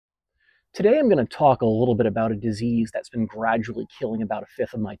Today I'm going to talk a little bit about a disease that's been gradually killing about a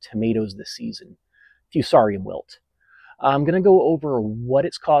fifth of my tomatoes this season, Fusarium wilt. I'm going to go over what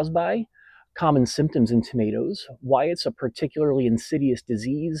it's caused by, common symptoms in tomatoes, why it's a particularly insidious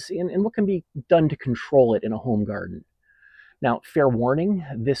disease, and what can be done to control it in a home garden. Now, fair warning,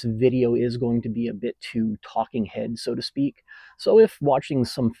 this video is going to be a bit too talking head, so to speak. So if watching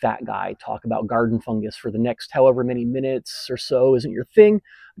some fat guy talk about garden fungus for the next however many minutes or so isn't your thing,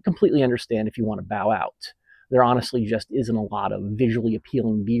 I completely understand if you want to bow out. There honestly just isn't a lot of visually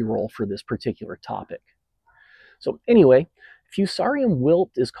appealing B-roll for this particular topic. So anyway, Fusarium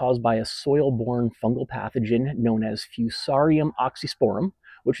wilt is caused by a soil-borne fungal pathogen known as Fusarium oxysporum,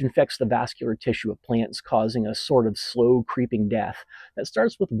 which infects the vascular tissue of plants, causing a sort of slow creeping death that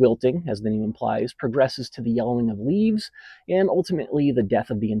starts with wilting, as the name implies, progresses to the yellowing of leaves, and ultimately the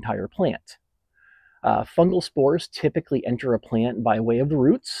death of the entire plant. Fungal spores typically enter a plant by way of the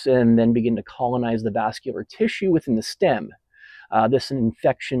roots and then begin to colonize the vascular tissue within the stem. This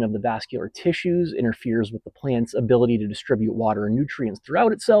infection of the vascular tissues interferes with the plant's ability to distribute water and nutrients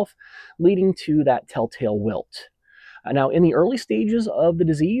throughout itself, leading to that telltale wilt. Now, in the early stages of the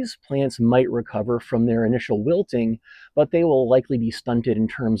disease, plants might recover from their initial wilting, but they will likely be stunted in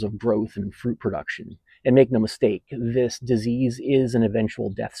terms of growth and fruit production. And make no mistake, this disease is an eventual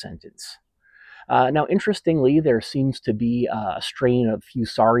death sentence. Now, interestingly, there seems to be a strain of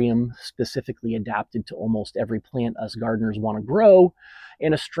Fusarium specifically adapted to almost every plant us gardeners want to grow,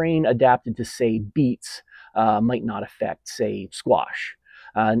 and a strain adapted to, say, beets might not affect, say, squash.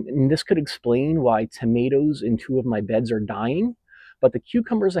 And this could explain why tomatoes in two of my beds are dying, but the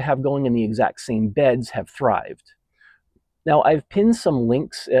cucumbers I have going in the exact same beds have thrived. Now, I've pinned some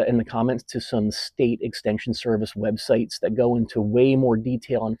links in the comments to some state extension service websites that go into way more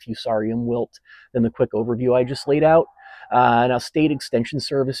detail on Fusarium wilt than the quick overview I just laid out. Now, state extension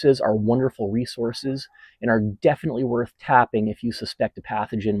services are wonderful resources and are definitely worth tapping if you suspect a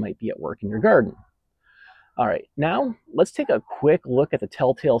pathogen might be at work in your garden. All right, now let's take a quick look at the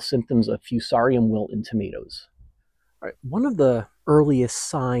telltale symptoms of Fusarium wilt in tomatoes. All right, one of the earliest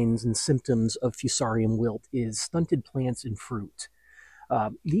signs and symptoms of Fusarium wilt is stunted plants and fruit.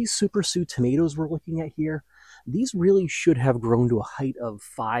 These Super Sioux tomatoes we're looking at here, these really should have grown to a height of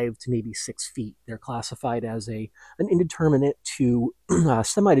 5 to maybe 6 feet. They're classified as an indeterminate to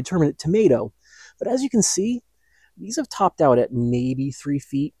semi-determinate tomato. But as you can see, these have topped out at maybe 3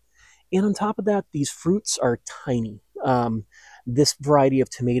 feet. And on top of that, these fruits are tiny. This variety of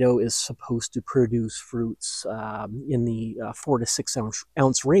tomato is supposed to produce fruits in the 4 to 6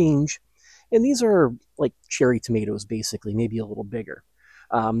 ounce range. And these are like cherry tomatoes, basically, maybe a little bigger.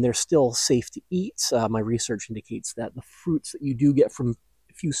 They're still safe to eat. My research indicates that the fruits that you do get from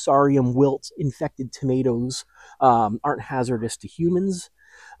Fusarium wilt infected tomatoes aren't hazardous to humans,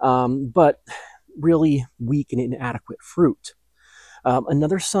 but really weak and inadequate fruit.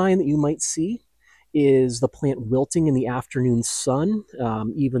 Another sign that you might see is the plant wilting in the afternoon sun,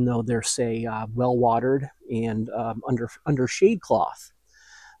 even though they're, say, well-watered and under shade cloth.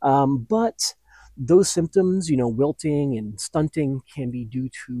 But those symptoms, wilting and stunting, can be due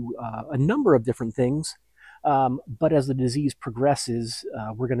to a number of different things. But as the disease progresses,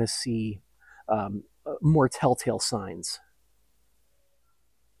 we're going to see more telltale signs.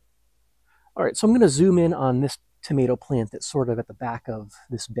 All right, so I'm going to zoom in on this tomato plant that's sort of at the back of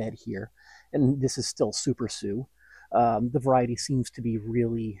this bed here. And this is still Super Sioux. The variety seems to be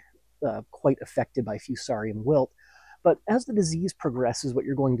really quite affected by Fusarium wilt. But as the disease progresses, what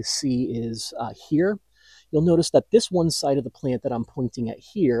you're going to see is here, you'll notice that this one side of the plant that I'm pointing at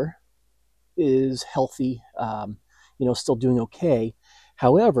here is healthy, still doing okay.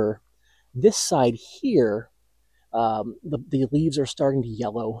 However, this side here, the leaves are starting to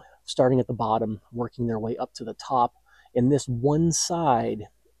yellow, starting at the bottom, working their way up to the top. And this one side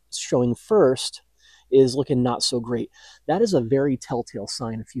showing first is looking not so great. That is a very telltale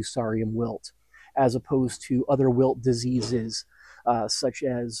sign of Fusarium wilt, as opposed to other wilt diseases such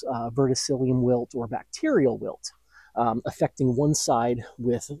as verticillium wilt or bacterial wilt, affecting one side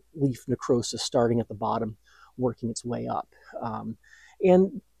with leaf necrosis starting at the bottom, working its way up.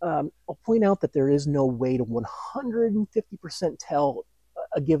 I'll point out that there is no way to 150% tell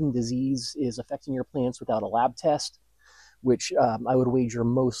a given disease is affecting your plants without a lab test, which I would wager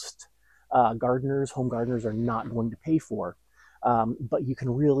most home gardeners are not going to pay for. But you can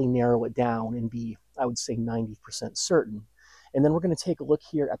really narrow it down and be, I would say, 90% certain. And then we're going to take a look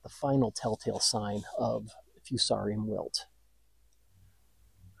here at the final telltale sign of Fusarium wilt.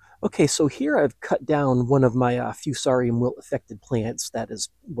 Okay, so here I've cut down one of my Fusarium wilt affected plants that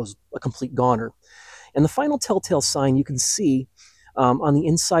was a complete goner. And the final telltale sign you can see On the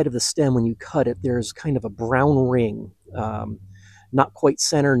inside of the stem, when you cut it, there's kind of a brown ring, not quite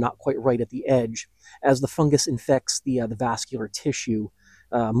center, not quite right at the edge. As the fungus infects the vascular tissue,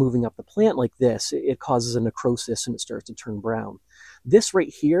 moving up the plant like this, it causes a necrosis and it starts to turn brown. This right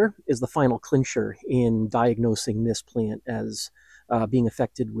here is the final clincher in diagnosing this plant as being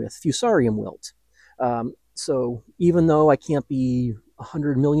affected with Fusarium wilt. So even though I can't be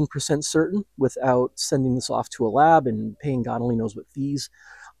 100 million% certain without sending this off to a lab and paying God only knows what fees,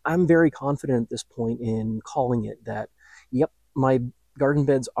 I'm very confident at this point in calling it that, yep, my garden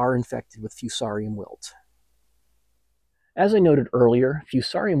beds are infected with Fusarium wilt. As I noted earlier,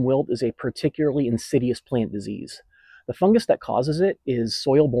 Fusarium wilt is a particularly insidious plant disease. The fungus that causes it is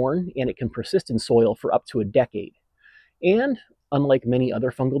soil-borne, and it can persist in soil for up to a decade. And, unlike many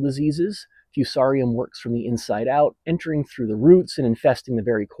other fungal diseases, Fusarium works from the inside out, entering through the roots and infesting the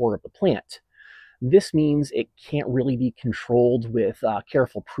very core of the plant. This means it can't really be controlled with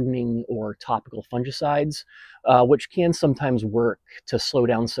careful pruning or topical fungicides, which can sometimes work to slow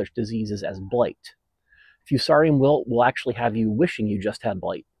down such diseases as blight. Fusarium wilt will actually have you wishing you just had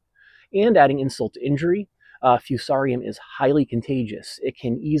blight. And adding insult to injury, Fusarium is highly contagious. It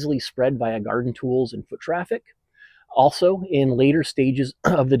can easily spread via garden tools and foot traffic. Also, in later stages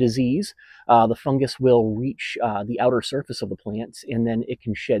of the disease, the fungus will reach the outer surface of the plant, and then it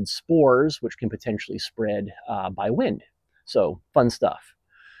can shed spores, which can potentially spread by wind. So, fun stuff.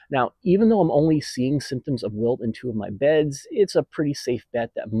 Now, even though I'm only seeing symptoms of wilt in 2 of my beds, it's a pretty safe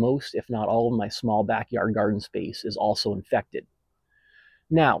bet that most, if not all, of my small backyard garden space is also infected.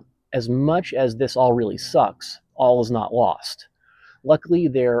 Now, as much as this all really sucks, all is not lost. Luckily,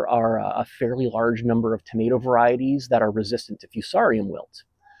 there are a fairly large number of tomato varieties that are resistant to Fusarium wilt.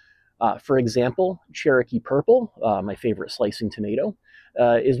 For example, Cherokee Purple, my favorite slicing tomato,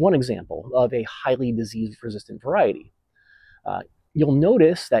 is one example of a highly disease-resistant variety. You'll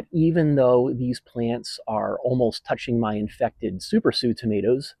notice that even though these plants are almost touching my infected Super Sioux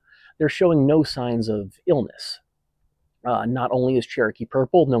tomatoes, they're showing no signs of illness. Not only is Cherokee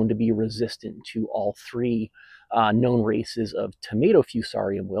Purple known to be resistant to all 3 known races of tomato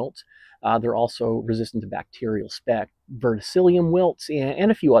Fusarium wilt, they're also resistant to bacterial speck, verticillium wilt,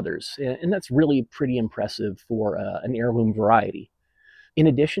 and a few others. And that's really pretty impressive for an heirloom variety. In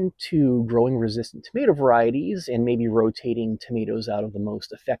addition to growing resistant tomato varieties and maybe rotating tomatoes out of the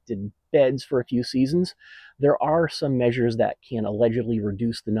most affected beds for a few seasons, there are some measures that can allegedly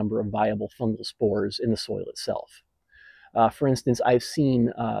reduce the number of viable fungal spores in the soil itself. For instance, I've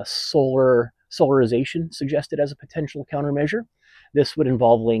seen solarization suggested as a potential countermeasure. This would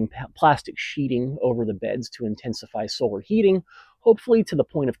involve laying plastic sheeting over the beds to intensify solar heating, hopefully to the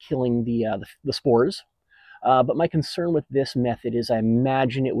point of killing the spores. But my concern with this method is I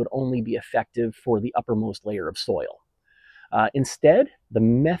imagine it would only be effective for the uppermost layer of soil. Instead, the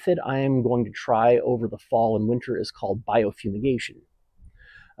method I am going to try over the fall and winter is called biofumigation.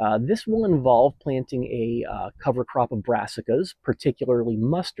 This will involve planting a cover crop of brassicas, particularly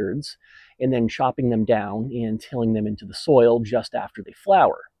mustards, and then chopping them down and tilling them into the soil just after they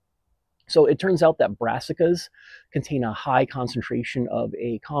flower. So it turns out that brassicas contain a high concentration of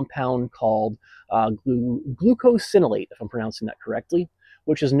a compound called glucosinolate, if I'm pronouncing that correctly,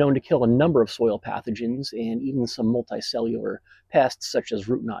 which is known to kill a number of soil pathogens and even some multicellular pests such as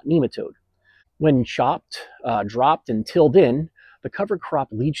root knot nematode. When chopped, dropped, and tilled in, the cover crop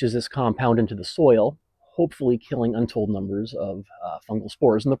leaches this compound into the soil, hopefully killing untold numbers of fungal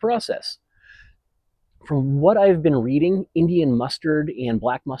spores in the process. From what I've been reading, Indian mustard and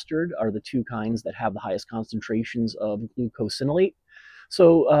black mustard are the 2 kinds that have the highest concentrations of glucosinolate.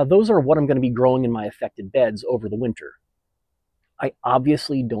 So those are what I'm going to be growing in my affected beds over the winter. I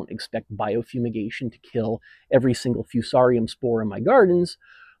obviously don't expect biofumigation to kill every single Fusarium spore in my gardens,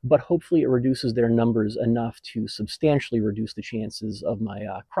 but hopefully it reduces their numbers enough to substantially reduce the chances of my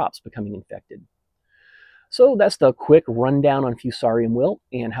crops becoming infected. So that's the quick rundown on Fusarium wilt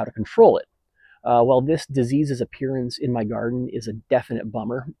and how to control it. While this disease's appearance in my garden is a definite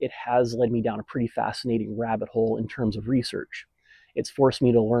bummer, it has led me down a pretty fascinating rabbit hole in terms of research. It's forced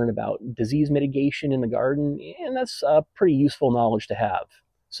me to learn about disease mitigation in the garden, and that's pretty useful knowledge to have.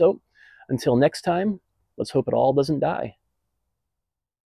 So, until next time, let's hope it all doesn't die.